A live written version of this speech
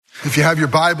If you have your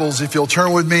Bibles, if you'll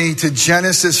turn with me to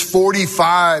Genesis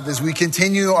 45 as we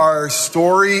continue our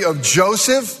story of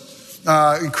Joseph.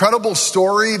 Incredible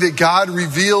story that God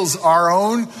reveals our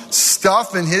own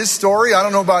stuff in his story. I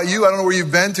don't know about you. I don't know where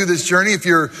you've been through this journey. If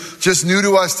you're just new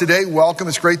to us today, welcome.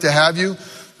 It's great to have you.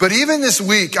 But even this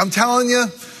week, I'm telling you,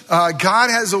 God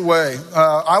has a way.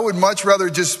 I would much rather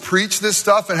just preach this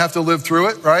stuff and have to live through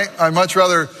it, right? I'd much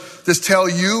rather just tell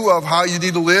you of how you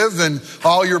need to live and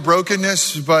all your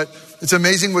brokenness. But it's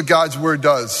amazing what God's word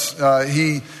does.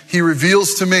 He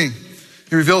reveals to me.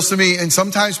 He reveals to me in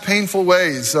sometimes painful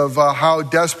ways of how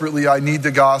desperately I need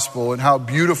the gospel and how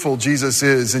beautiful Jesus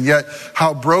is, and yet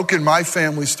how broken my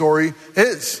family story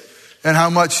is, and how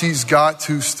much he's got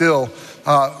to still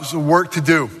work to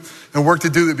do. And work to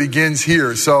do that begins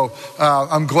here. So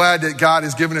I'm glad that God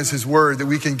has given us his word that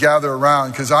we can gather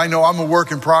around, because I know I'm a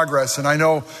work in progress, and I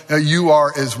know you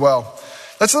are as well.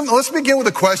 Let's begin with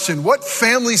a question. What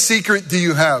family secret do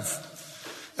you have?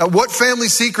 What family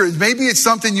secret? Maybe it's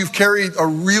something you've carried a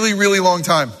really, really long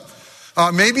time.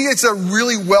 Maybe it's a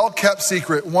really well-kept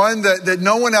secret, one that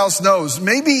no one else knows.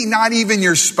 Maybe not even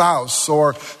your spouse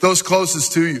or those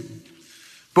closest to you.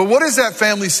 But what is that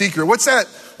family secret? What's that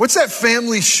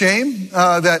family shame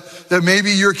that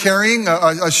maybe you're carrying?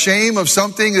 A shame of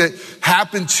something that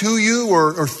happened to you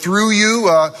or through you,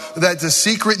 that's a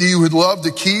secret that you would love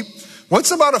to keep?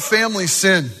 What's about a family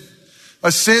sin?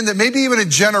 A sin that maybe even a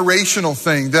generational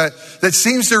thing that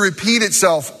seems to repeat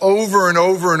itself over and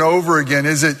over and over again.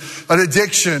 Is it an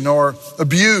addiction or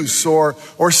abuse or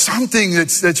something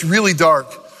that's really dark?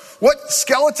 What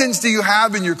skeletons do you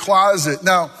have in your closet?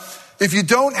 Now, if you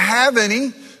don't have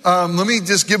any, let me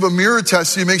just give a mirror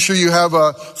test so you make sure you have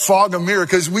a fog of mirror,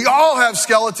 because we all have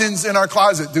skeletons in our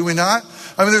closet, do we not?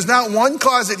 I mean, there's not one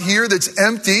closet here that's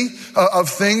empty of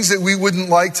things that we wouldn't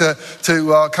like to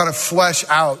kind of flesh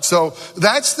out. So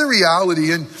that's the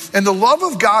reality. And the love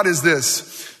of God is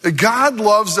this, that God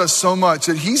loves us so much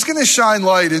that he's going to shine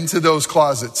light into those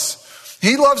closets.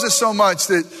 He loves us so much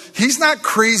that he's not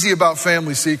crazy about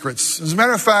family secrets. As a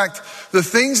matter of fact, the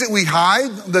things that we hide,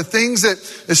 the things that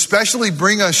especially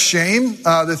bring us shame,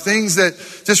 the things that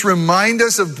just remind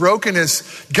us of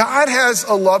brokenness, God has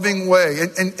a loving way.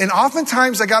 And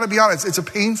oftentimes, I got to be honest, it's a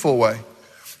painful way.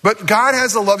 But God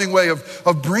has a loving way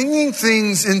of bringing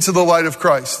things into the light of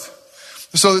Christ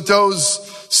so that those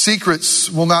secrets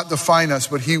will not define us,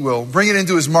 but he will. Bring it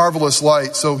into his marvelous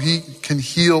light so he can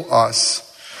heal us.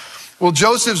 Well,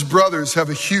 Joseph's brothers have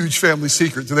a huge family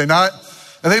secret, do they not?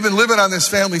 And they've been living on this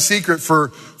family secret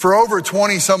for over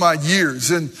 20 some odd years.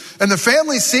 And the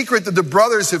family secret that the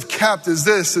brothers have kept is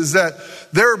that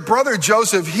their brother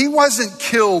Joseph, he wasn't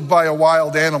killed by a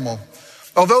wild animal.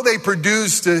 Although they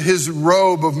produced his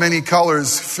robe of many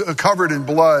colors covered in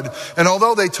blood, and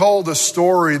although they told a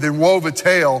story, they wove a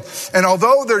tale, and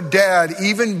although their dad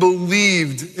even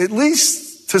believed, at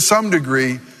least to some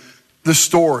degree, the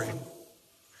story,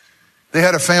 they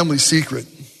had a family secret.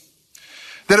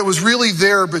 That it was really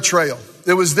their betrayal.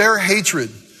 It was their hatred.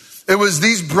 It was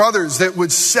these brothers that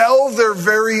would sell their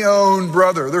very own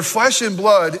brother, their flesh and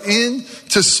blood,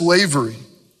 into slavery.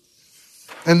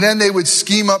 And then they would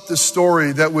scheme up the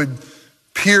story that would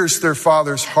pierce their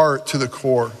father's heart to the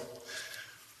core.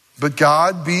 But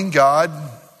God, being God,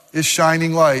 is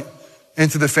shining light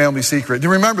into the family secret.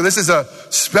 And remember, this is a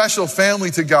special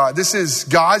family to God. This is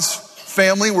God's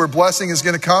family where blessing is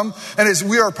going to come. And as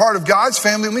we are a part of God's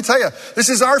family, let me tell you, this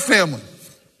is our family.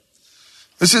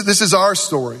 This is our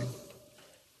story.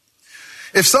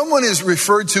 If someone is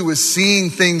referred to as seeing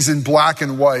things in black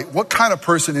and white, what kind of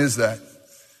person is that?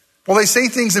 Well, they say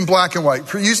things in black and white.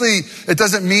 Usually it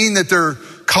doesn't mean that they're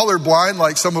colorblind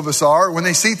like some of us are. When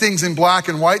they see things in black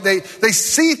and white, they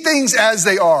see things as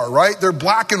they are, right? They're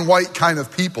black and white kind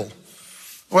of people.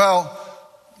 Well,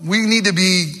 we need to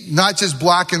be not just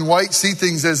black and white, see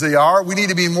things as they are. We need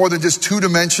to be more than just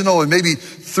two-dimensional and maybe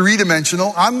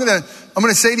three-dimensional. I'm going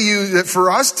to say to you that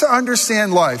for us to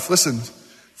understand life, listen,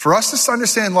 for us to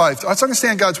understand life, us to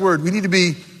understand God's word, we need to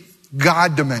be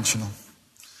God-dimensional.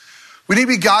 We need to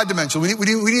be God-dimensional. We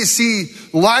need to see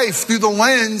life through the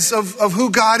lens of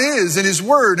who God is and his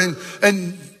word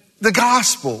and the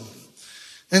gospel.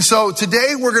 And so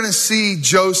today we're going to see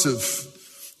Joseph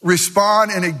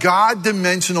respond in a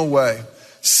God-dimensional way.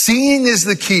 Seeing is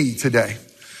the key today.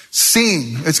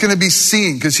 Seeing. It's going to be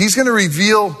seeing, because he's going to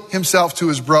reveal himself to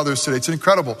his brothers today. It's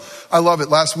incredible. I love it.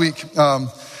 Last week,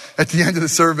 at the end of the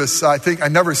service, I think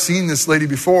I'd never seen this lady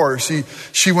before.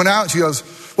 She went out and she goes,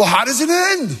 well, how does it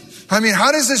end? I mean,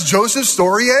 how does this Joseph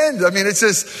story end? I mean, it's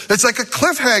like a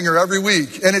cliffhanger every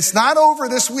week. And it's not over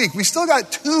this week. We still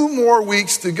got 2 more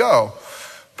weeks to go.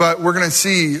 but we're going to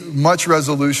see much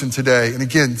resolution today. And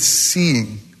again,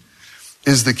 seeing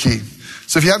is the key.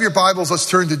 So if you have your Bibles, let's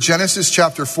turn to Genesis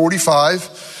chapter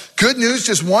 45. Good news,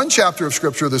 just one chapter of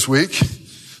scripture this week,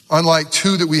 unlike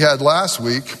two that we had last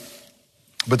week.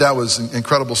 But that was an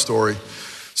incredible story.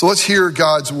 So let's hear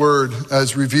God's word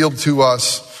as revealed to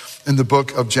us in the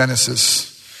book of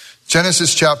Genesis.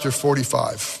 Genesis chapter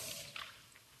 45.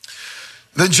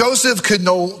 Then Joseph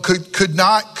could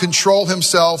not control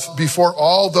himself before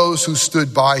all those who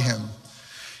stood by him.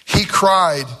 He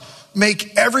cried,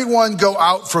 "Make everyone go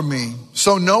out from me."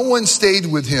 So no one stayed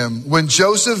with him when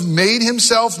Joseph made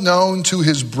himself known to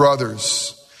his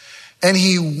brothers. And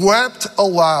he wept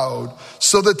aloud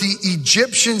so that the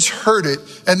Egyptians heard it,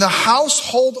 and the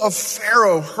household of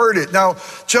Pharaoh heard it. Now,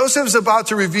 Joseph's about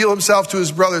to reveal himself to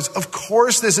his brothers. Of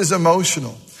course, this is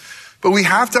emotional. But we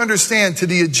have to understand, to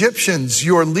the Egyptians,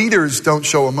 your leaders don't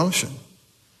show emotion.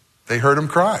 They heard him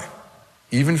cry.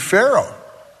 Even Pharaoh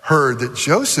heard that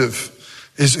Joseph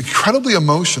is incredibly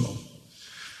emotional.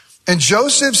 And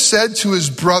Joseph said to his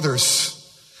brothers,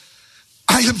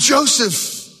 "I am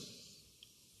Joseph.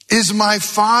 Is my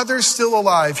father still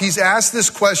alive?" He's asked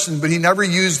this question, but he never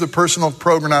used the personal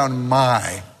pronoun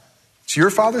my. Is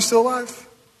your father still alive?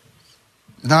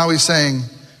 Now he's saying,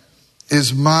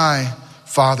 "Is my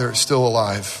father still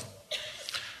alive?"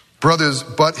 Brothers,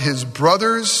 but his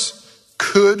brothers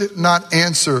could not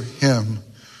answer him,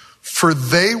 for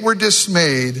they were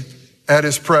dismayed at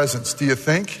his presence. Do you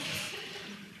think,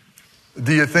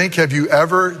 have you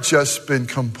ever just been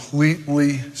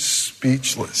completely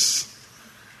speechless?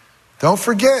 Don't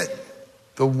forget,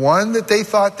 the one that they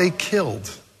thought they killed,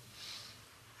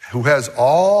 who has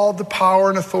all the power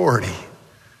and authority,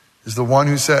 is the one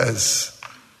who says,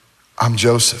 "I'm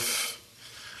Joseph."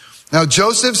 Now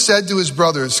Joseph said to his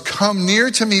brothers, "Come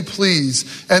near to me, please."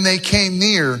 And they came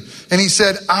near. And he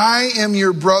said, "I am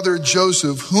your brother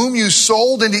Joseph, whom you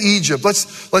sold into Egypt."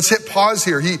 Let's hit pause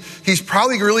here. He's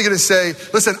probably really going to say,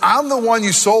 "Listen, I'm the one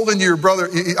you sold into your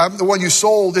brother. I'm the one you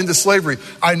sold into slavery.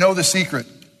 I know the secret."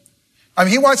 I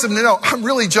mean, he wants them to know, I'm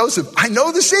really Joseph. I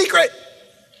know the secret.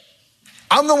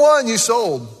 I'm the one you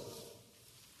sold.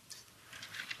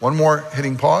 One more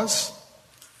hitting pause.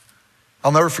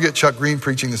 I'll never forget Chuck Green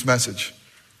preaching this message.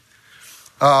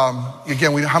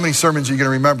 Again, how many sermons are you going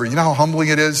to remember? You know how humbling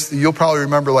it is? You'll probably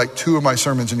remember like 2 of my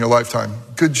sermons in your lifetime.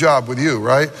 Good job with you,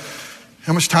 right?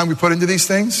 How much time we put into these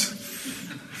things?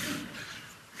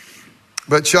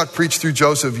 But Chuck preached through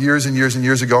Joseph years and years and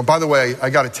years ago. And by the way, I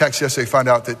got a text yesterday, found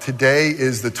out that today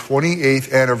is the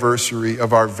 28th anniversary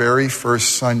of our very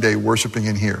first Sunday worshiping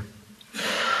in here.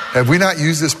 Have we not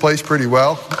used this place pretty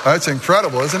well? That's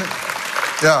incredible, isn't it?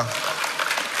 Yeah.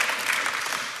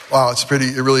 Wow, it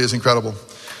really is incredible.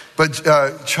 But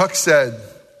Chuck said,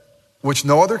 which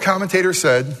no other commentator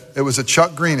said, it was a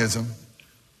Chuck Greenism.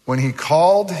 When he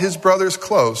called his brothers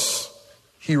close,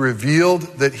 he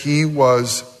revealed that he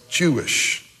was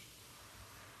Jewish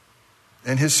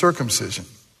in his circumcision.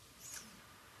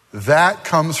 That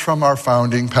comes from our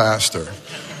founding pastor.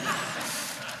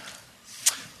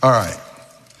 All right.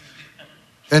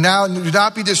 And now do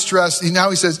not be distressed. Now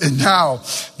he says, and now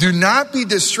do not be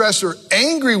distressed or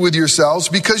angry with yourselves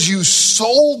because you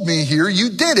sold me here.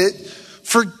 You did it.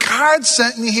 For God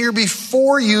sent me here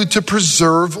before you to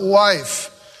preserve life.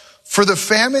 For the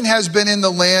famine has been in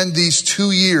the land these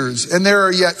 2 years, and there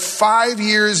are yet 5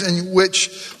 years in which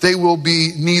they will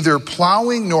be neither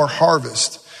plowing nor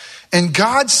harvest. And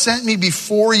God sent me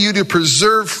before you to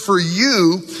preserve for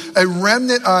you a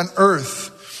remnant on earth,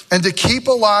 and to keep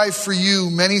alive for you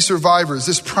many survivors.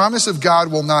 This promise of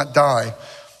God will not die.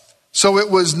 So it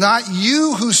was not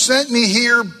you who sent me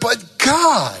here, but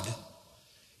God.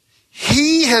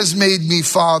 He has made me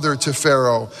father to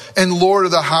Pharaoh and lord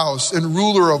of the house and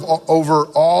ruler over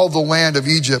all the land of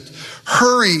Egypt.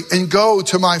 Hurry and go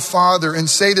to my father and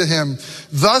say to him,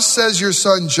 thus says your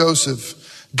son Joseph,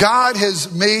 God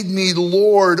has made me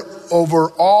lord over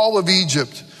all of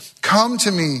Egypt. Come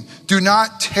to me, do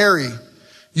not tarry.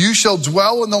 You shall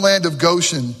dwell in the land of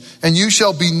Goshen, and you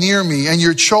shall be near me, and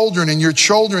your children and your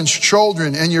children's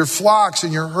children, and your flocks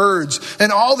and your herds,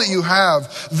 and all that you have.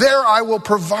 There I will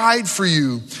provide for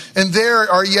you. And there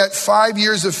are yet 5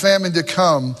 years of famine to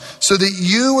come, so that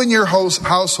you and your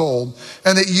household,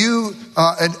 and that you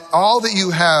and all that you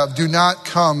have do not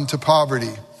come to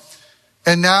poverty.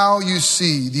 And now you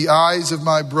see the eyes of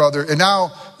my brother, and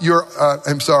now your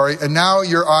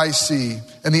eyes see,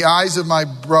 and the eyes of my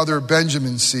brother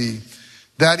Benjamin see.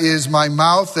 That is my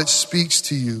mouth that speaks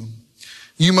to you.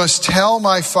 You must tell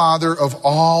my father of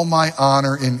all my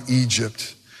honor in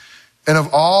Egypt, and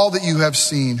of all that you have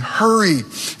seen. Hurry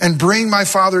and bring my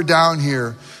father down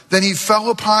here, Then he fell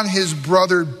upon his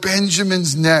brother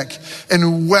Benjamin's neck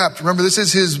and wept. Remember, this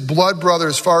is his blood brother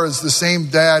as far as the same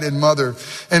dad and mother.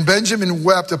 And Benjamin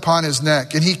wept upon his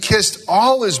neck. And he kissed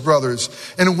all his brothers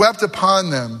and wept upon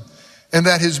them. And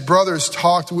that his brothers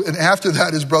talked, and after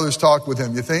that his brothers talked with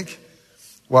him. You think?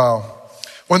 Wow.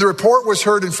 When the report was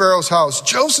heard in Pharaoh's house,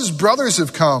 Joseph's brothers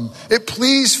have come. It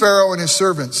pleased Pharaoh and his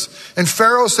servants. And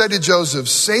Pharaoh said to Joseph,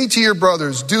 say to your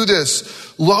brothers, do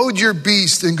this, load your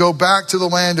beast and go back to the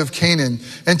land of Canaan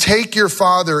and take your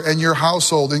father and your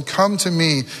household and come to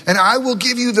me. And I will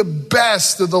give you the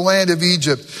best of the land of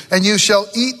Egypt, and you shall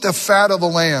eat the fat of the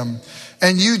lamb.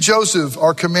 And you, Joseph,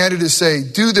 are commanded to say,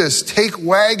 do this, take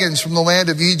wagons from the land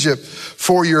of Egypt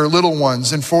for your little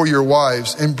ones and for your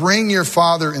wives, and bring your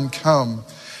father and come.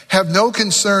 Have no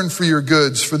concern for your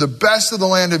goods, for the best of the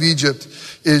land of Egypt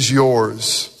is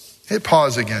yours. Hit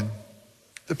pause again.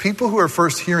 The people who are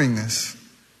first hearing this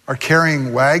are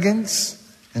carrying wagons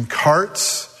and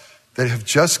carts that have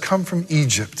just come from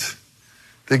Egypt,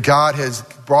 that God has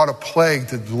brought a plague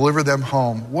to deliver them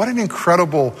home. What an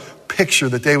incredible picture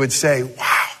that they would say,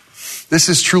 wow, this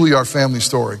is truly our family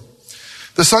story.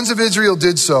 The sons of Israel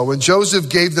did so, and Joseph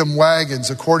gave them wagons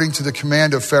according to the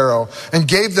command of Pharaoh, and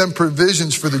gave them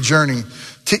provisions for the journey.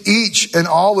 To each and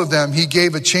all of them he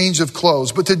gave a change of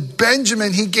clothes. But to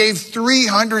Benjamin he gave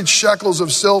 300 shekels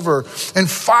of silver and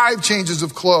 5 changes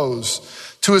of clothes.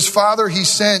 To his father he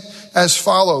sent as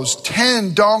follows: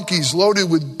 10 donkeys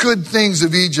loaded with good things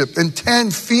of Egypt, and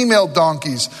 10 female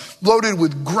donkeys loaded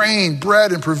with grain,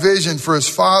 bread, and provision for his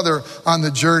father on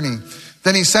the journey.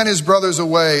 Then he sent his brothers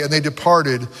away, and they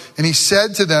departed. And he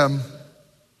said to them,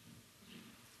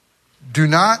 do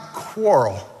not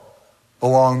quarrel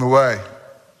along the way.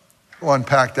 We'll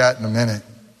unpack that in a minute.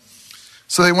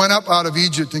 So they went up out of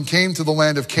Egypt and came to the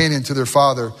land of Canaan to their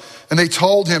father. And they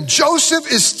told him,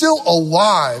 Joseph is still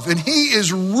alive, and he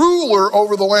is ruler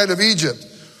over the land of Egypt.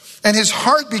 And his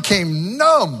heart became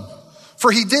numb, for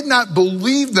he did not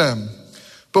believe them.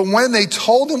 But when they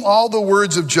told him all the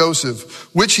words of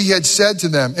Joseph, which he had said to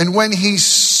them, and when he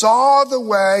saw the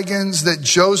wagons that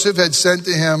Joseph had sent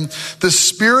to him, the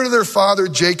spirit of their father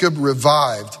Jacob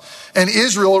revived. And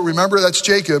Israel, remember that's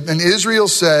Jacob, and Israel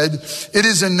said, it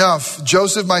is enough.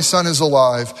 Joseph, my son, is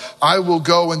alive. I will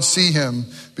go and see him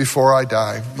before I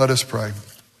die. Let us pray.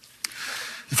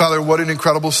 Father, what an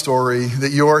incredible story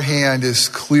that your hand is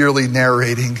clearly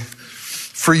narrating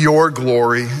for your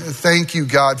glory. Thank you,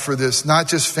 God, for this, not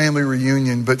just family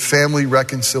reunion, but family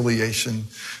reconciliation,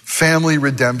 family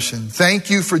redemption.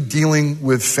 Thank you for dealing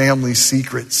with family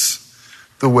secrets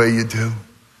the way you do.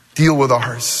 Deal with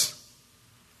ours.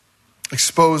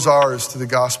 Expose ours to the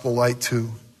gospel light too.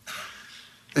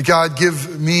 That God,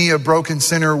 give me, a broken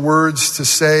sinner, words to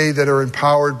say that are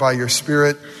empowered by your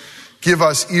Spirit. Give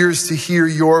us ears to hear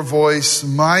your voice,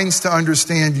 minds to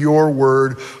understand your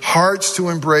word, hearts to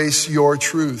embrace your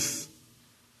truth.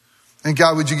 And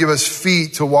God, would you give us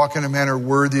feet to walk in a manner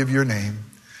worthy of your name?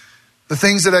 The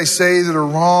things that I say that are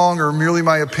wrong or merely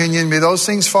my opinion, may those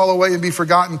things fall away and be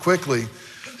forgotten quickly.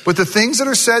 But the things that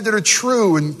are said that are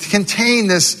true and contain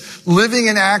this living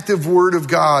and active word of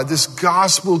God, this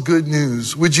gospel good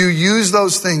news, would you use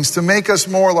those things to make us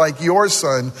more like your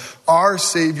Son, our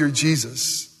Savior,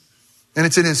 Jesus? And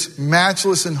it's in his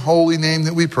matchless and holy name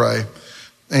that we pray.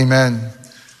 Amen.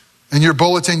 In your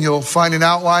bulletin, you'll find an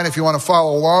outline if you want to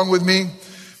follow along with me.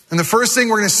 And the first thing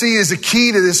we're going to see is the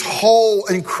key to this whole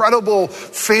incredible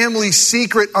family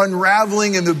secret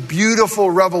unraveling and the beautiful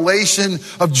revelation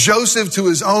of Joseph to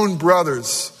his own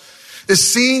brothers is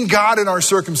seeing God in our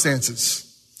circumstances.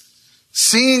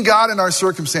 Seeing God in our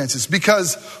circumstances.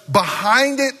 Because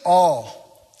behind it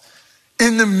all,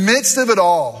 in the midst of it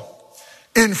all,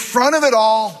 in front of it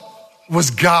all was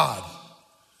God.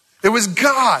 It was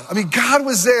God. I mean, God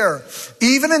was there.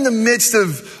 Even in the midst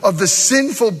of the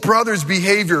sinful brothers'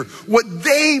 behavior, what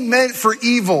they meant for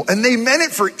evil, and they meant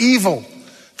it for evil.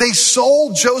 They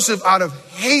sold Joseph out of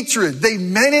hatred. They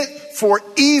meant it for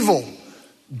evil.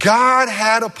 God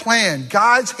had a plan.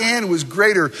 God's hand was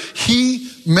greater.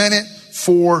 He meant it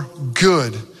for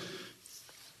good.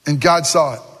 And God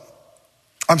saw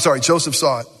it. Joseph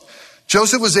saw it.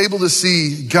 Joseph was able to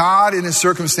see God in his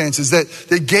circumstances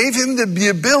that gave him the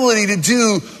ability to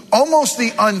do almost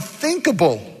the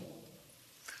unthinkable.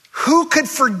 Who could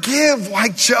forgive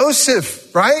like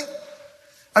Joseph, right?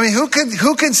 I mean, who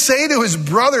could say to his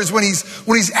brothers when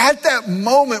he's at that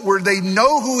moment where they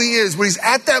know who he is, when he's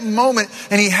at that moment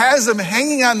and he has them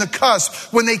hanging on the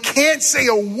cusp, when they can't say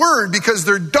a word because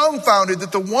they're dumbfounded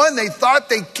that the one they thought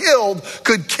they killed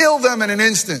could kill them in an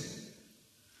instant.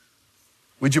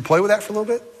 Would you play with that for a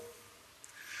little bit?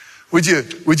 Would you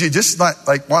just not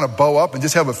like want to bow up and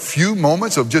just have a few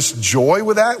moments of just joy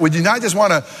with that? Would you not just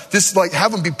want to just like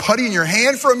have them be putty in your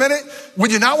hand for a minute?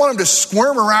 Would you not want them to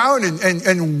squirm around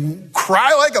and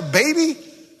cry like a baby?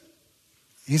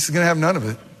 He's going to have none of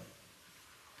it.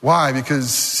 Why?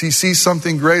 Because he sees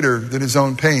something greater than his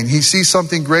own pain. He sees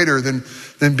something greater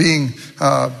than being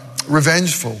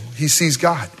revengeful. He sees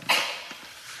God.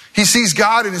 He sees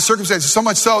God in his circumstances, so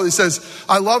much so he says,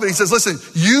 I love it. He says, listen,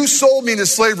 you sold me into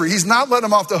slavery. He's not letting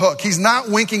him off the hook. He's not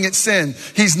winking at sin.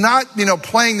 He's not,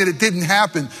 playing that it didn't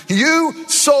happen. You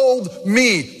sold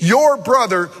me, your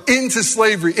brother, into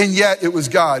slavery. And yet it was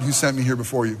God who sent me here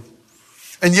before you.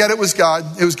 And yet it was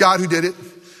God. It was God who did it.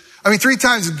 3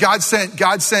 times God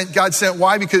sent.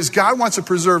 Why? Because God wants to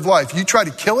preserve life. You try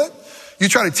to kill it, you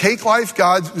try to take life,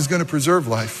 God is going to preserve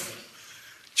life.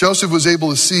 Joseph was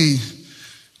able to see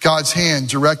God's hand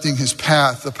directing his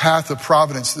path, the path of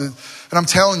providence. And I'm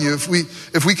telling you, if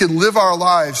we could live our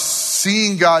lives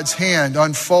seeing God's hand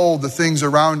unfold the things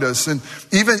around us, and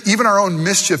even our own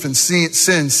mischief and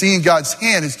sin, seeing God's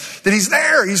hand is that he's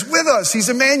there, he's with us, he's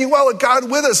Emmanuel, a God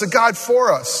with us, a God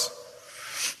for us.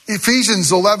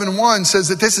 Ephesians 11:1 says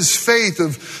that this is faith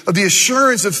of the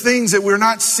assurance of things that we're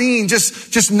not seeing,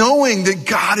 just knowing that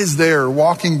God is there,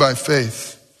 walking by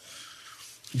faith.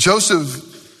 Joseph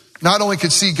not only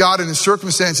could see God in his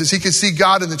circumstances, he could see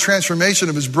God in the transformation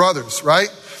of his brothers, right?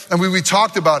 And we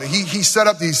talked about it. He set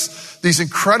up these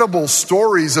incredible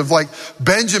stories of like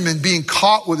Benjamin being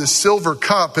caught with a silver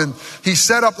cup. And he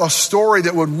set up a story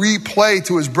that would replay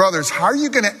to his brothers. How are you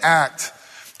going to act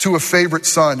to a favorite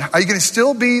son? Are you going to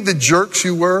still be the jerks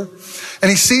you were? And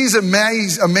he sees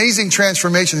amazing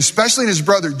transformation, especially in his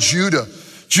brother Judah.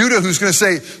 Judah, who's going to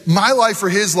say, my life for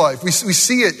his life. We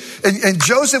see it. And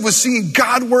Joseph was seeing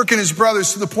God work in his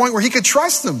brothers to the point where he could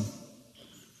trust them.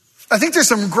 I think there's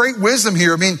some great wisdom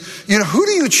here. Who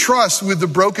do you trust with the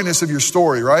brokenness of your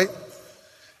story, right?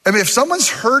 If someone's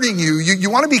hurting you, you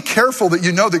want to be careful that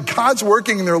you know that God's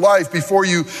working in their life before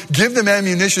you give them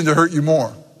ammunition to hurt you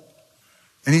more.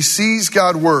 And he sees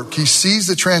God work. He sees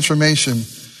the transformation.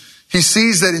 He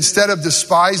sees that instead of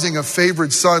despising a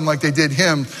favored son like they did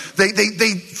him,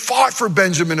 they fought for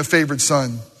Benjamin, a favored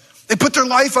son. They put their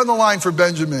life on the line for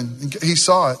Benjamin. And he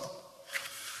saw it.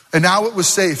 And now it was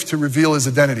safe to reveal his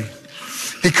identity.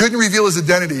 He couldn't reveal his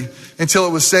identity until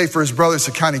it was safe for his brothers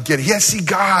to kind of get it. He had to see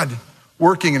God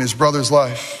working in his brother's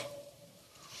life.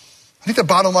 I think the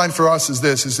bottom line for us is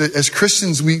this, is that as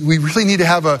Christians, we really need to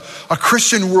have a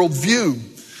Christian worldview.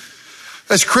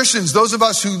 As Christians, those of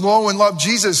us who know and love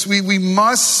Jesus, we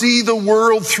must see the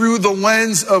world through the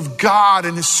lens of God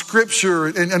and his scripture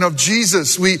and of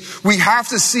Jesus. We have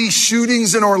to see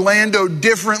shootings in Orlando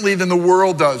differently than the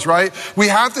world does, right? We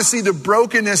have to see the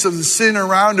brokenness of the sin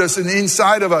around us and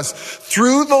inside of us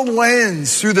through the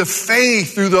lens, through the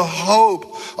faith, through the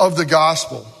hope of the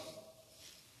gospel.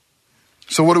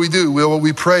 So what do? Well,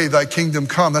 we pray, thy kingdom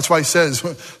come. That's why he says,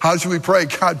 how should we pray?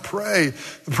 God, pray.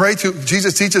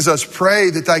 Jesus teaches us,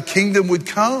 pray that thy kingdom would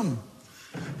come.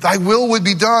 Thy will would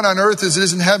be done on earth as it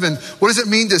is in heaven. What does it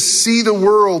mean to see the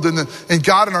world and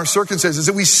God in our circumstances?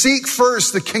 That we seek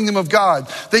first the kingdom of God.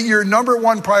 That your number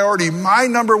one priority, my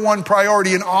number one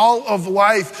priority in all of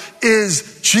life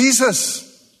is Jesus.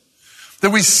 That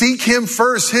we seek him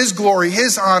first, his glory,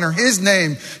 his honor, his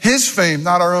name, his fame,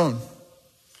 not our own.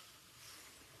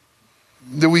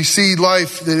 That we see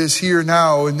life that is here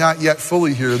now and not yet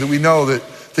fully here. That we know that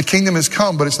the kingdom has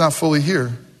come, but it's not fully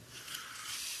here.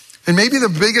 And maybe the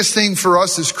biggest thing for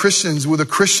us as Christians with a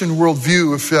Christian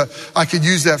worldview, if I could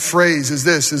use that phrase, is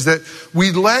this, is that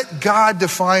we let God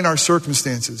define our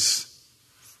circumstances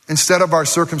instead of our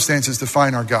circumstances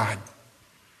define our God.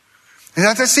 And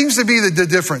that seems to be the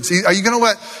difference. Are you going to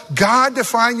let God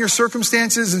define your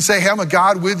circumstances and say, hey, I'm a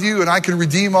God with you and I can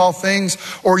redeem all things?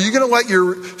 Or are you going to let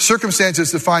your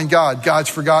circumstances define God? God's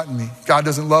forgotten me. God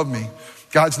doesn't love me.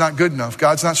 God's not good enough.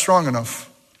 God's not strong enough.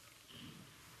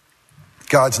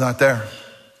 God's not there.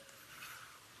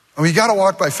 You got to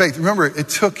walk by faith. Remember, it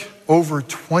took over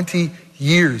 20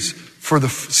 years for the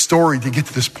story to get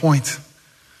to this point.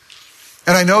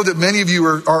 And I know that many of you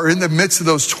are in the midst of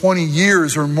those 20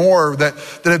 years or more that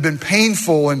have been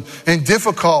painful and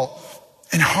difficult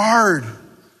and hard.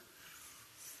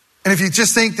 And if you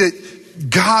just think that,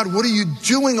 God, what are you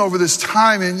doing over this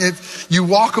time? And if you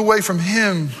walk away from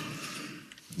him,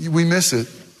 we miss it.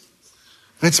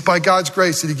 And it's by God's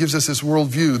grace that he gives us this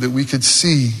worldview that we could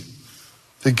see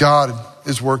that God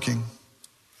is working.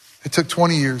 It took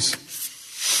 20 years.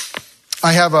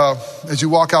 I have as you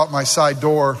walk out my side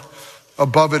door,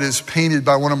 above it is painted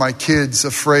by one of my kids a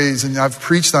phrase, and I've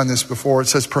preached on this before. It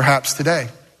says, perhaps today.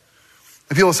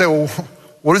 And people say, well,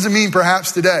 What does it mean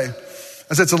perhaps today?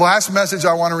 I said, it's the last message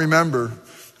I want to remember.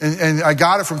 And I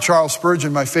got it from Charles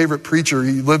Spurgeon, my favorite preacher.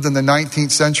 He lived in the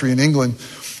 19th century in England.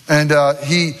 And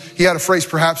he had a phrase,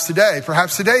 perhaps today.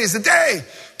 Perhaps today is the day.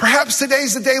 Perhaps today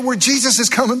is the day where Jesus is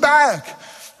coming back.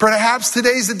 Perhaps today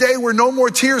is the day where no more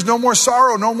tears, no more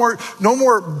sorrow, no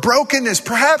more brokenness.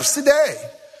 Perhaps today.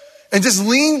 And just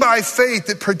lean by faith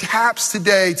that perhaps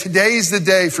today's the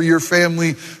day for your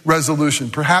family resolution.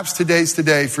 Perhaps today's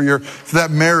today for that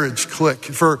marriage click,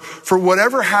 for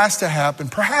whatever has to happen.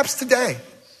 Perhaps today,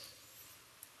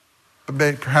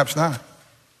 but perhaps not.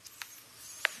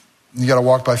 You got to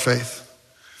walk by faith,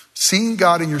 seeing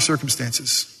God in your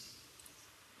circumstances.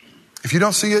 If you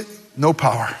don't see it, no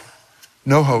power,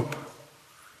 no hope,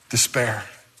 despair.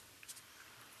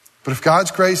 But if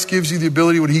God's grace gives you the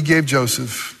ability, what he gave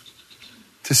Joseph,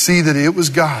 to see that it was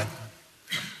God.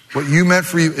 What you meant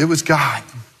for you, it was God.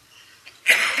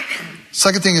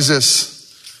 Second thing is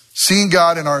this, seeing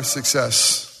God in our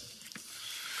success.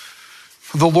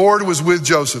 The Lord was with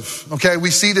Joseph. Okay, we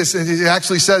see this, and it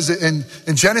actually says it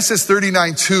in Genesis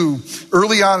 39:2,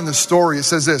 early on in the story, it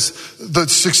says this, the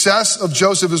success of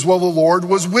Joseph as well, the Lord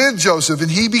was with Joseph,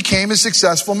 and he became a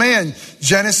successful man.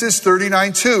 Genesis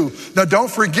 39:2. Now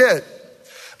don't forget,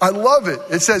 I love it.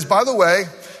 It says, by the way,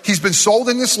 he's been sold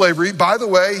into slavery. By the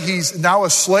way, he's now a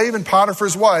slave in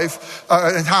Potiphar's wife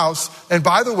and house. And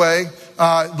by the way,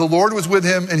 the Lord was with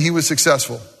him and he was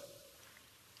successful.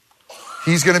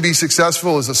 He's going to be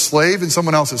successful as a slave in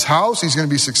someone else's house. He's going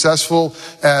to be successful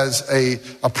as a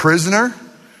prisoner.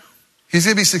 He's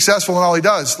going to be successful in all he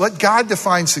does. Let God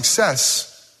define success.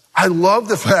 I love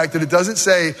the fact that it doesn't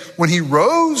say when he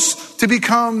rose to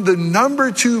become the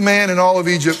number 2 man in all of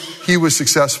Egypt, he was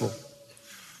successful.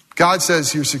 God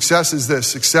says your success is this.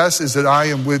 Success is that I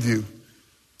am with you.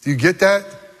 Do you get that?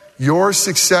 Your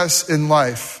success in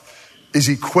life is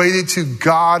equated to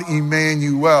God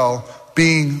Emmanuel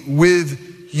being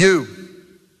with you.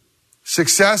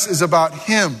 Success is about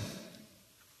him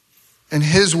and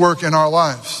his work in our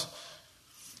lives.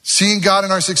 Seeing God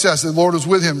in our success, the Lord was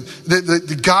with him.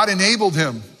 That God enabled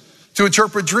him to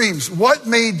interpret dreams. What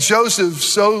made Joseph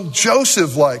so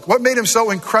Joseph-like? What made him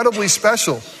so incredibly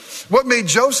special? What made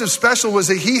Joseph special was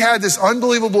that he had this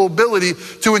unbelievable ability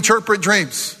to interpret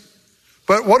dreams.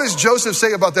 But what does Joseph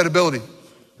say about that ability?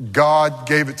 God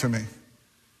gave it to me.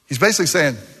 He's basically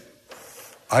saying,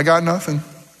 I got nothing.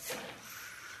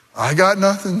 I got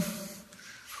nothing.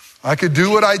 I could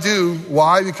do what I do.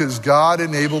 Why? Because God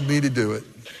enabled me to do it.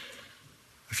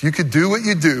 If you could do what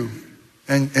you do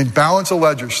and balance a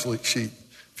ledger sheet,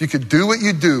 if you could do what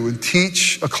you do and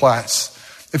teach a class,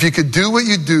 if you could do what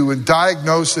you do and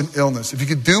diagnose an illness, if you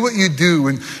could do what you do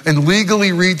and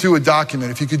legally read through a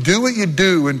document, if you could do what you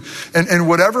do and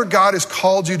whatever God has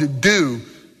called you to do,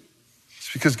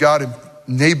 it's because God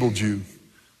enabled you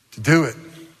to do it.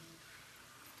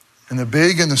 And the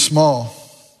big and the small.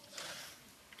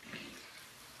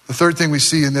 The third thing we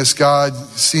see in this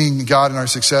seeing God in our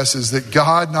success is that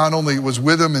God not only was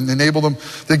with him and enabled him,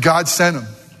 that God sent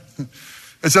him.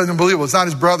 It's unbelievable. It's not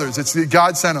his brothers. It's that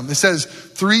God sent him. It says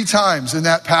 3 times in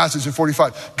that passage in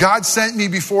 45, God sent me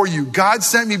before you. God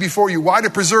sent me before you. Why? To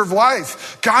preserve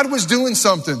life. God was doing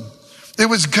something. It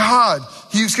was God.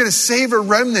 He was going to save a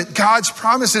remnant. God's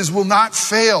promises will not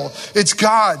fail. It's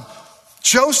God.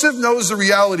 Joseph knows the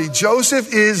reality.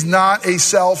 Joseph is not a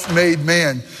self-made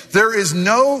man. There is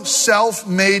no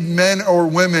self-made men or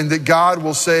women that God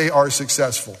will say are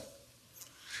successful.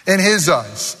 In his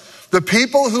eyes, the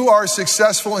people who are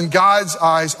successful in God's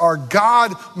eyes are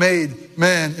God-made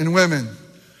men and women.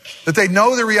 That they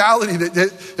know the reality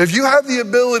that if you have the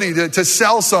ability to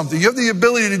sell something, you have the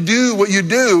ability to do what you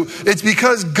do, it's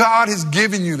because God has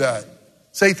given you that.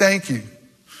 Say thank you.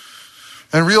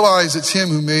 And realize it's him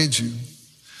who made you.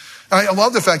 I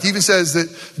love the fact he even says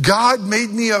that God made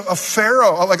me a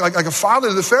pharaoh, like a father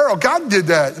to the pharaoh. God did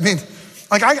that. I mean,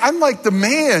 I'm like the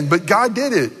man, but God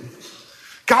did it.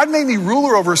 God made me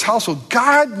ruler over his household.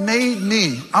 God made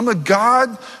me. I'm a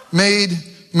God-made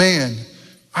man.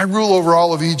 I rule over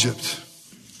all of Egypt.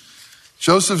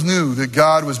 Joseph knew that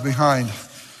God was behind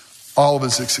all of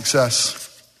his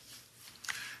success.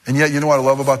 And yet, you know what I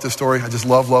love about this story? I just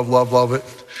love it.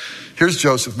 Here's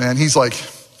Joseph, man. He's like,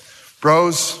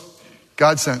 bros,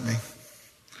 God sent me.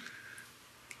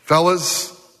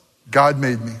 Fellas, God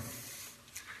made me.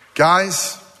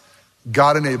 Guys,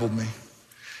 God enabled me.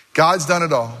 God's done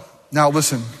it all. Now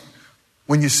listen,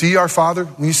 when you see our Father,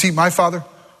 when you see my Father,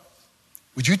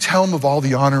 would you tell him of all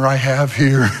the honor I have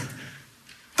here?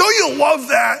 Don't you love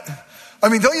that? I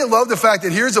mean, don't you love the fact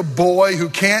that here's a boy who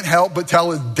can't help but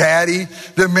tell his daddy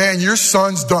that, man, your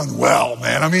son's done well,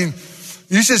 man. I mean,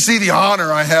 You should see the honor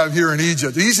I have here in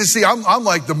Egypt. You should see I'm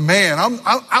like the man. I'm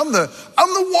the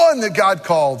one that God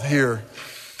called here.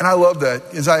 And I love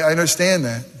that, because I understand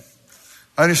that.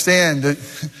 I understand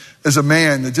that as a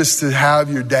man, that just to have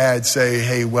your dad say,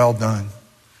 hey, well done.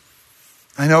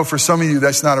 I know for some of you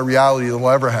that's not a reality that will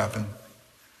ever happen.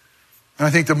 And I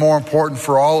think the more important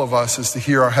for all of us is to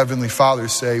hear our Heavenly Father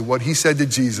say what he said to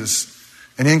Jesus,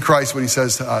 and in Christ what he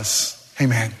says to us. Hey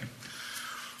man,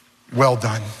 well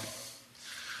done.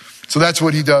 So that's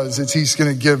what he does. He's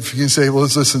going to give, he can say, well,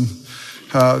 let's listen,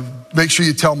 make sure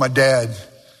you tell my dad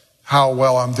how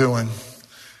well I'm doing.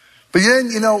 But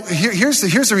then, here's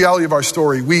the reality of our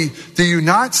story. Do you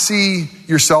not see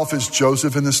yourself as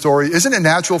Joseph in the story? Isn't it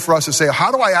natural for us to say, how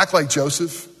do I act like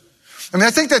Joseph? I mean,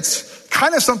 I think that's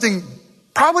kind of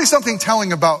probably something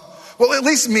telling about, well, at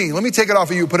least me. Let me take it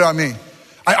off of you, put it on me.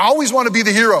 I always want to be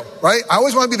the hero, right? I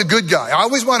always want to be the good guy. I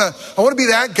want to be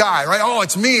that guy, right? Oh,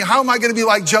 it's me. How am I going to be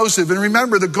like Joseph? And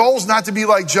remember, the goal is not to be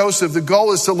like Joseph. The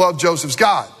goal is to love Joseph's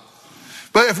God.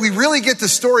 But if we really get the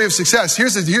story of success,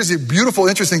 here's the beautiful,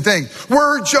 interesting thing.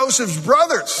 We're Joseph's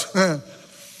brothers. I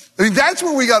mean, that's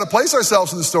where we got to place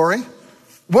ourselves in the story.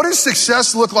 What does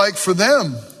success look like for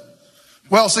them?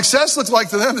 Well, success looks like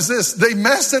to them is this. They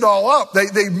messed it all up.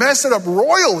 They messed it up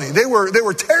royally. They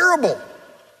were terrible.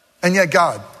 And yet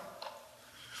God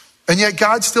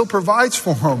still provides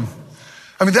for them.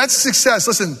 I mean, that's success.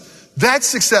 Listen, that's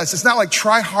success. It's not like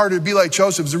try harder to be like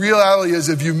Joseph. The reality is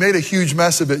if you made a huge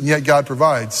mess of it and yet God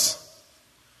provides.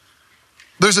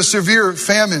 There's a severe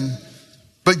famine,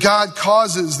 but God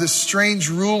causes this strange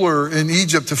ruler in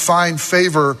Egypt to find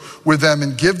favor with them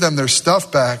and give them their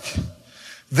stuff back.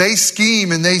 They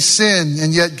scheme and they sin,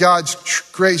 and yet God's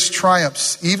grace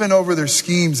triumphs even over their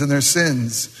schemes and their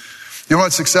sins. You know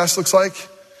what success looks like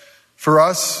for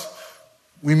us?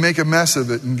 We make a mess of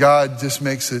it and God just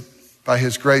makes it by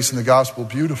his grace and the gospel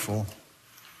beautiful.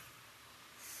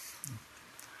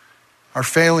 Our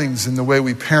failings in the way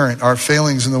we parent, our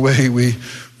failings in the way we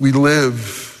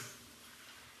live,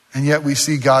 and yet we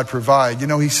see God provide.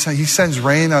 He sends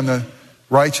rain on the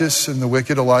righteous and the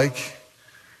wicked alike.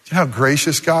 Do you know how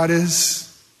gracious God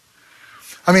is?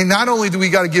 I mean, not only do we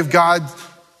got to give God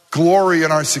glory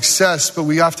in our success, but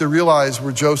we have to realize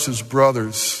we're Joseph's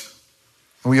brothers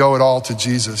and we owe it all to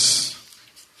Jesus.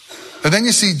 And then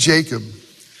you see Jacob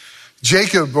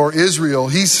or Israel.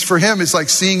 For him, it's like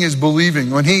seeing is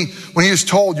believing. When he was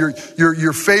told your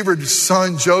favorite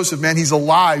son, Joseph, man, he's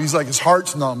alive. He's like, his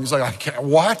heart's numb. He's like, I can't,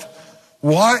 what?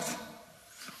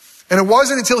 And it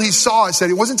wasn't until he saw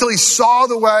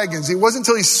the wagons. It wasn't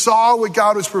until he saw what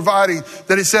God was providing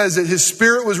that it says that his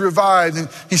spirit was revived and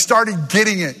he started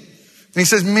getting it. And he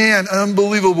says, man,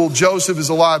 unbelievable. Joseph is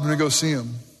alive. I'm going to go see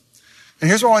him. And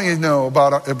here's what I want you to know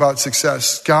about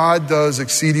success. God does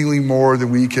exceedingly more than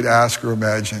we could ask or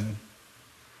imagine.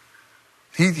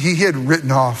 He had written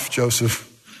off Joseph.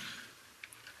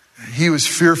 He was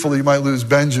fearful he might lose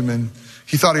Benjamin.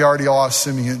 He thought he already lost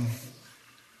Simeon.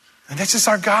 And that's just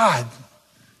our God,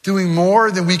 doing more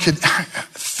than we could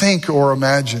think or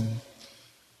imagine.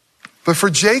 But for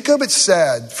Jacob, it's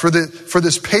sad. For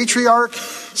this patriarch,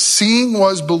 seeing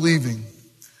was believing.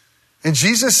 And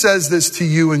Jesus says this to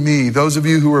you and me, those of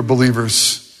you who are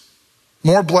believers.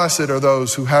 More blessed are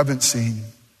those who haven't seen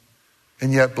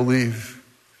and yet believe.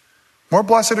 More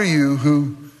blessed are you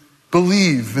who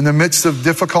believe in the midst of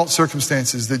difficult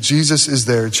circumstances that Jesus is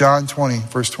there. John 20,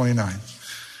 verse 29.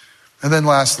 And then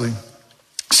lastly,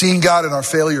 seeing God in our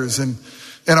failures and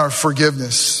in our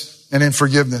forgiveness and in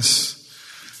forgiveness.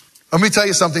 Let me tell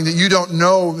you something that you don't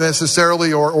know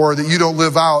necessarily or that you don't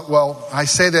live out. Well, I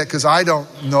say that because I don't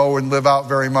know and live out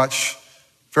very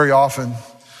often.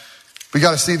 We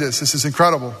got to see this. This is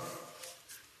incredible.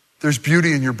 There's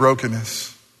beauty in your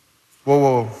brokenness.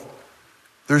 Whoa.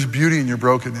 There's beauty in your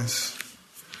brokenness.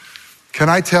 Can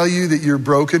I tell you that your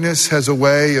brokenness has a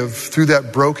way of, through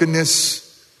that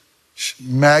brokenness,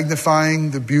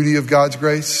 magnifying the beauty of God's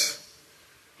grace?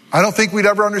 I don't think we'd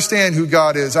ever understand who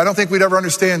God is. I don't think we'd ever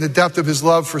understand the depth of his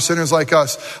love for sinners like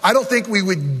us. I don't think we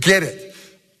would get it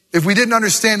if we didn't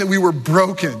understand that we were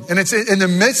broken. And it's in the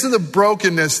midst of the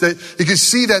brokenness that you can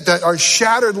see that our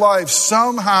shattered lives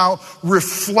somehow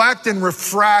reflect and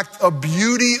refract a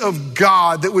beauty of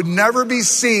God that would never be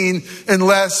seen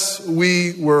unless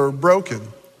we were broken.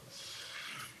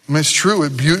 I mean, it's true.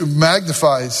 It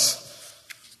magnifies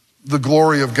the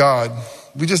glory of God.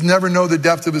 We just never know the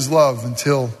depth of his love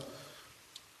until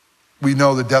we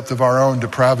know the depth of our own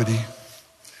depravity.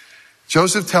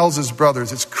 Joseph tells his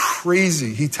brothers, it's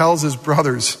crazy. He tells his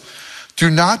brothers, do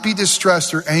not be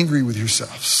distressed or angry with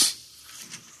yourselves.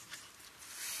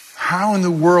 How in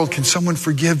the world can someone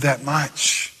forgive that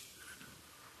much?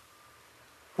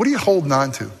 What are you holding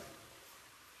on to?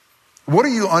 What are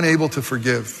you unable to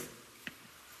forgive?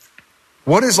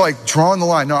 What is like drawing the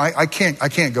line? No, I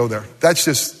can't go there. That's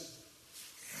just,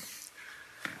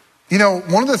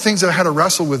 one of the things that I had to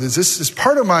wrestle with is this is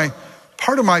part of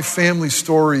my family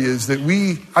story is that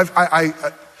I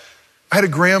had a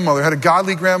grandmother, had a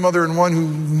godly grandmother and one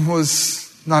who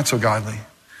was not so godly.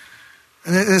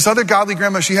 And this other godly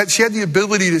grandmother, she had the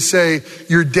ability to say,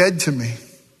 "You're dead to me."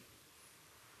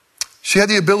 She had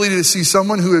the ability to see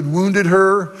someone who had wounded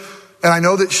her. And I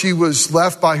know that she was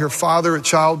left by her father at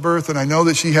childbirth. And I know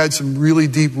that she had some really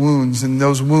deep wounds. And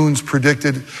those wounds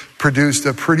produced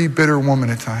a pretty bitter woman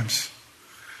at times.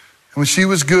 And when she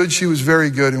was good, she was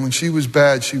very good. And when she was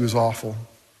bad, she was awful.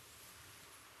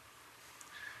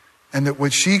 And that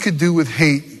what she could do with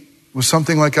hate was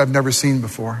something like I've never seen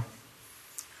before.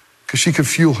 Because she could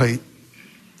fuel hate.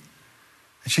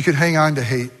 And she could hang on to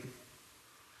hate.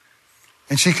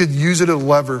 And she could use it as a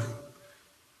lever.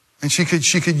 And she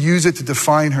could use it to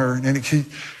define her. And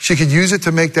she could use it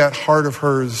to make that heart of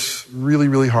hers really,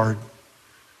 really hard.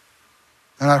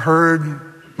 And I heard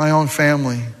my own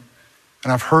family,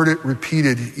 and I've heard it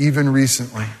repeated even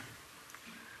recently,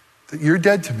 that you're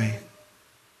dead to me.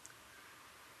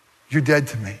 You're dead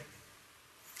to me.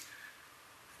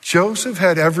 Joseph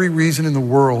had every reason in the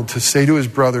world to say to his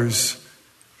brothers,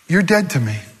 you're dead to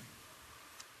me.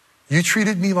 You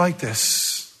treated me like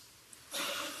this.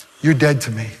 You're dead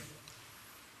to me.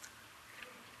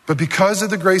 But because of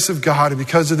the grace of God and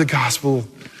because of the gospel,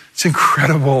 it's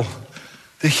incredible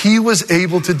that he was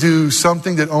able to do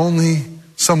something that only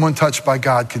someone touched by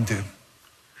God can do.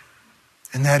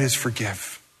 And that is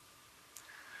forgive.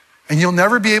 And you'll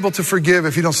never be able to forgive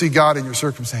if you don't see God in your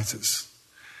circumstances.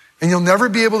 And you'll never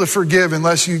be able to forgive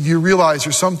unless you realize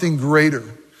there's something greater.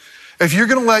 If you're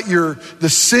going to let the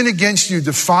sin against you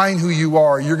define who you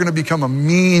are, you're going to become a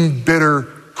mean, bitter,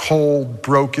 cold,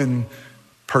 broken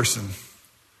person.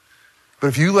 But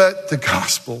if you let the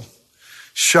gospel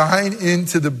shine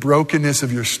into the brokenness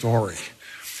of your story,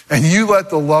 and you let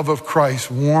the love of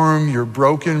Christ warm your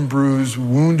broken, bruised,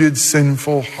 wounded,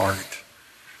 sinful heart,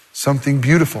 something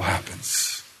beautiful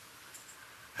happens.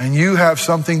 And you have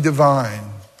something divine,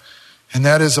 and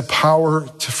that is a power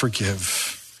to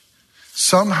forgive.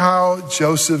 Somehow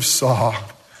Joseph saw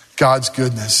God's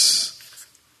goodness,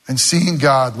 and seeing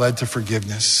God led to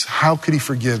forgiveness. How could he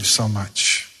forgive so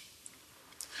much?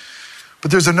 But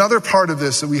there's another part of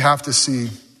this that we have to see.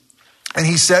 And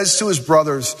he says to his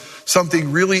brothers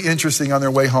something really interesting on their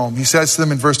way home. He says to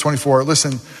them in verse 24,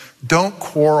 listen, don't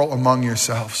quarrel among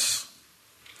yourselves.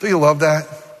 Do you love that?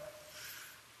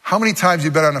 How many times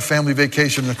you've been on a family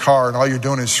vacation in the car and all you're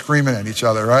doing is screaming at each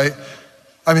other, right?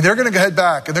 I mean, they're going to head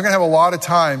back and they're going to have a lot of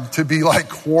time to be like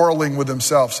quarreling with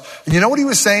themselves. And you know what he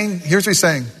was saying? Here's what he's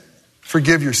saying.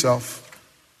 Forgive yourself.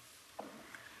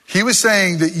 He was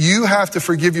saying that you have to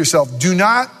forgive yourself. Do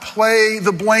not play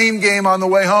the blame game on the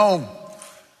way home.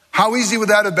 How easy would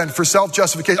that have been for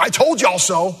self-justification? I told y'all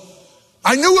so.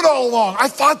 I knew it all along. I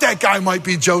thought that guy might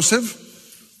be Joseph.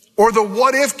 Or the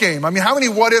what if game. I mean, how many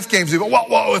what if games do you go,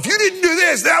 well, if you didn't do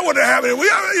this, that would have happened.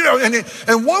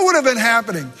 And what would have been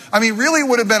happening? I mean, really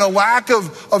would have been a lack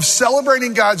of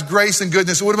celebrating God's grace and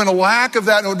goodness. It would have been a lack of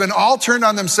that. And it would have been all turned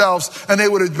on themselves. And they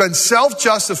would have been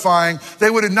self-justifying.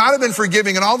 They would have not have been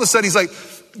forgiving. And all of a sudden he's like,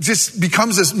 just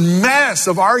becomes this mess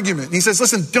of argument. And he says,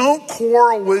 listen, don't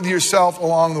quarrel with yourself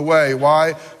along the way.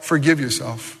 Why? Forgive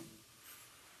yourself.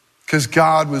 Because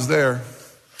God was there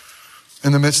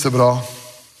in the midst of it all.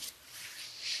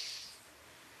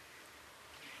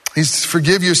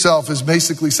 Forgive yourself is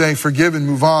basically saying forgive and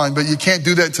move on, but you can't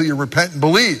do that until you repent and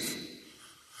believe.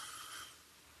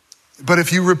 But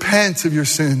if you repent of your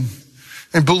sin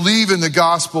and believe in the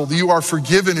gospel, you are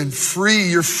forgiven and free.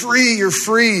 You're free, you're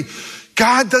free.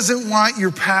 God doesn't want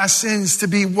your past sins to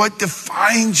be what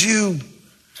defines you.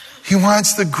 He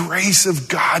wants the grace of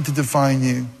God to define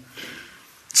you.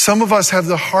 Some of us have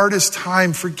the hardest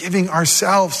time forgiving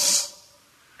ourselves.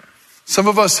 Some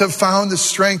of us have found the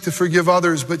strength to forgive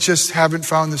others, but just haven't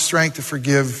found the strength to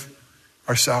forgive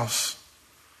ourselves.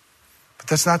 But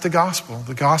that's not the gospel.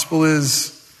 The gospel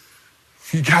is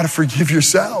you got to forgive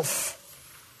yourself.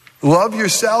 Love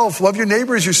yourself. Love your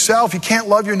neighbor as yourself. You can't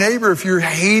love your neighbor if you're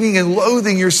hating and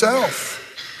loathing yourself.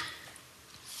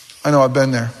 I know I've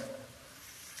been there.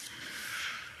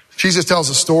 Jesus tells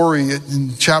a story in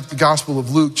the Gospel of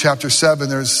Luke, chapter 7.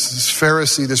 There's this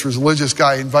Pharisee, this religious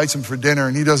guy, invites him for dinner,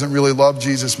 and he doesn't really love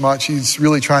Jesus much. He's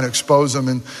really trying to expose him.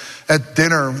 And at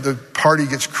dinner, the party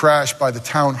gets crashed by the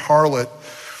town harlot.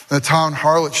 The town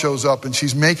harlot shows up and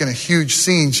she's making a huge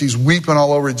scene. She's weeping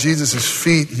all over Jesus'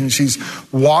 feet and she's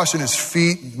washing his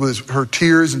feet with her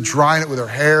tears and drying it with her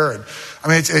hair. And I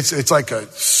mean, it's like a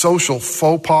social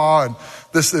faux pas. And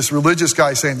this religious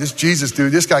guy saying, this Jesus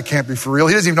dude, this guy can't be for real.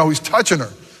 He doesn't even know who's touching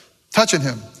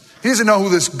him. He doesn't know who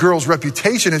this girl's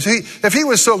reputation is. If he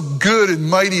was so good and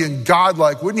mighty and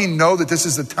godlike, wouldn't he know that this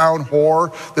is the town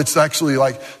whore that's actually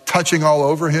like touching all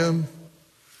over him?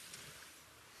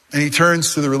 And he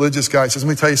turns to the religious guy and says, let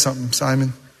me tell you something,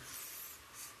 Simon.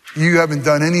 You haven't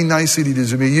done any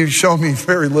niceties to me. You've shown me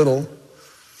very little. And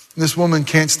this woman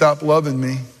can't stop loving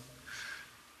me.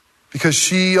 Because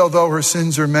she, although her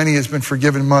sins are many, has been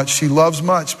forgiven much. She loves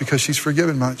much because she's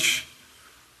forgiven much.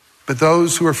 But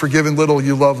those who are forgiven little,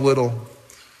 you love little.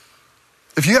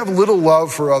 If you have little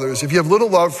love for others, if you have little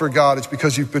love for God, it's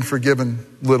because you've been forgiven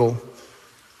little.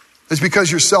 It's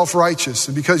because you're self-righteous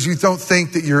and because you don't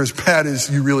think that you're as bad as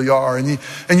you really are. And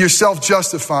you're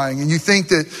self-justifying and you think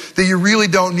that you really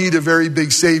don't need a very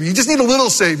big savior. You just need a little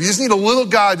savior. You just need a little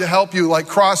God to help you like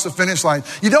cross the finish line.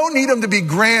 You don't need him to be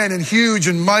grand and huge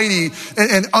and mighty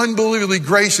and unbelievably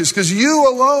gracious because you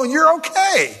alone, you're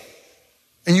okay.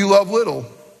 And you love little.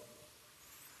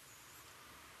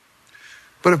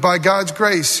 But if by God's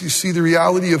grace you see the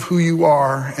reality of who you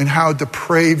are and how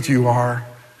depraved you are,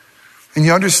 and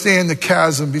you understand the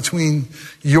chasm between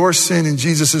your sin and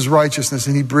Jesus' righteousness,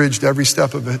 and he bridged every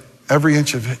step of it, every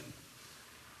inch of it,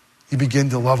 you begin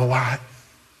to love a lot.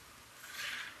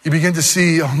 You begin to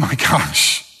see, oh my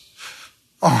gosh,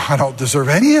 I don't deserve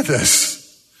any of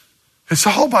this. It's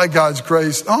all by God's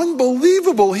grace.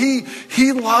 Unbelievable.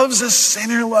 He loves a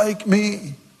sinner like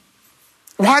me.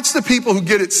 Watch the people who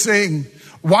get it sing.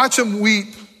 Watch them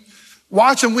weep.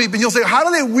 Watch them weep. And you'll say, how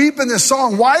do they weep in this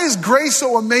song? Why is grace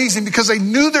so amazing? Because they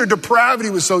knew their depravity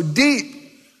was so deep.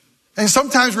 And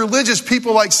sometimes religious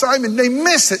people like Simon, they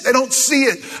miss it. They don't see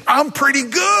it. I'm pretty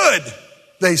good,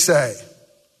 they say.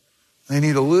 They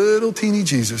need a little teeny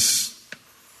Jesus.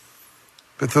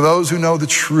 But to those who know the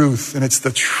truth, and it's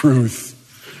the truth,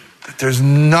 that there's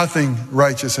nothing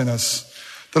righteous in us,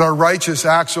 that our righteous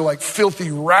acts are like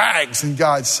filthy rags in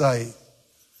God's sight,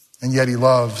 and yet he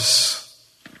loves.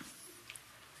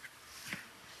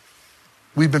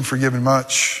 We've been forgiven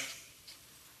much.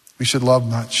 We should love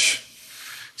much.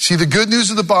 See, the good news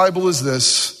of the Bible is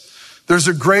this. There's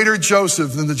a greater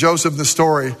Joseph than the Joseph in the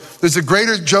story. There's a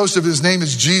greater Joseph. His name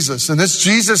is Jesus. And this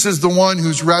Jesus is the one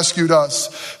who's rescued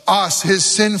us, his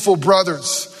sinful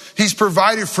brothers. He's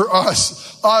provided for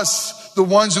us, the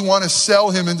ones who want to sell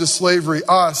him into slavery,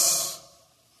 us.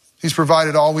 He's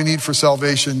provided all we need for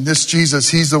salvation. This Jesus,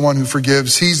 he's the one who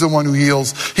forgives. He's the one who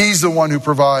heals. He's the one who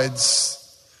provides.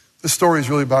 The story is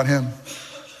really about him.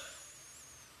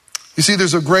 You see,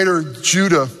 there's a greater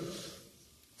Judah.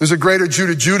 There's a greater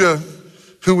Judah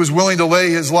who was willing to lay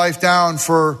his life down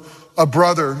for a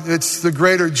brother. It's the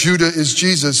greater Judah is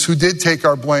Jesus, who did take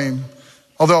our blame,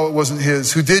 although it wasn't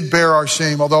his, who did bear our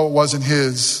shame, although it wasn't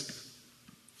his,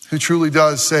 who truly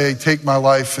does say, take my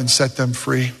life and set them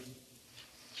free.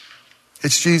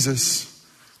 It's Jesus.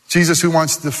 Jesus who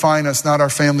wants to define us, not our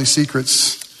family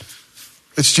secrets.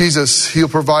 It's Jesus. He'll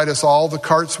provide us all the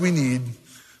carts we need,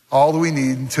 all that we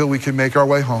need until we can make our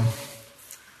way home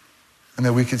and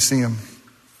that we can see him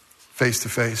face to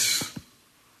face.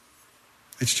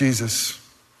 It's Jesus.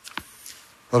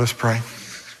 Let us pray.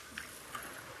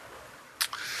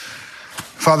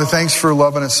 Father, thanks for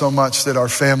loving us so much that our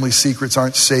family secrets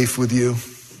aren't safe with you.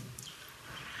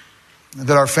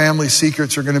 That our family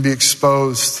secrets are going to be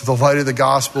exposed to the light of the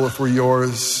gospel if we're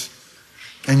yours.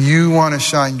 And you want to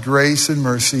shine grace and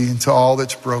mercy into all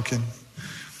that's broken.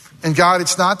 And God,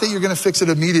 it's not that you're going to fix it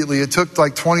immediately. It took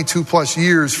like 22 plus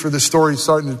years for the story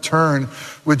starting to turn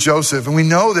with Joseph. And we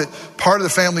know that part of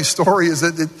the family story is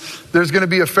that there's going to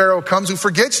be a Pharaoh comes who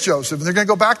forgets Joseph and they're going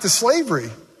to go back to slavery.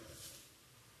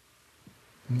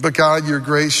 But God, your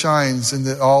grace shines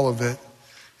into all of it.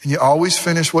 And you always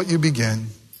finish what you begin.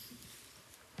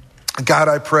 God,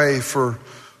 I pray for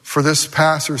this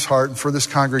pastor's heart and for this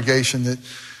congregation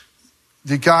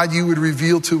that God, you would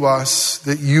reveal to us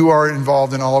that you are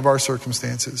involved in all of our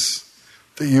circumstances,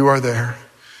 that you are there,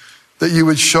 that you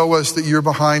would show us that you're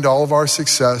behind all of our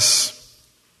success,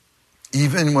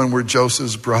 even when we're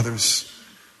Joseph's brothers.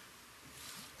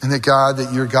 And that God,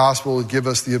 that your gospel would give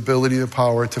us the ability and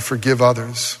power to forgive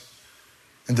others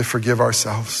and to forgive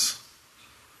ourselves.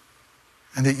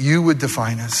 And that you would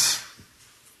define us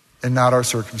and not our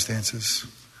circumstances.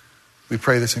 We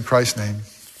pray this in Christ's name.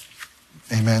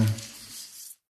 Amen.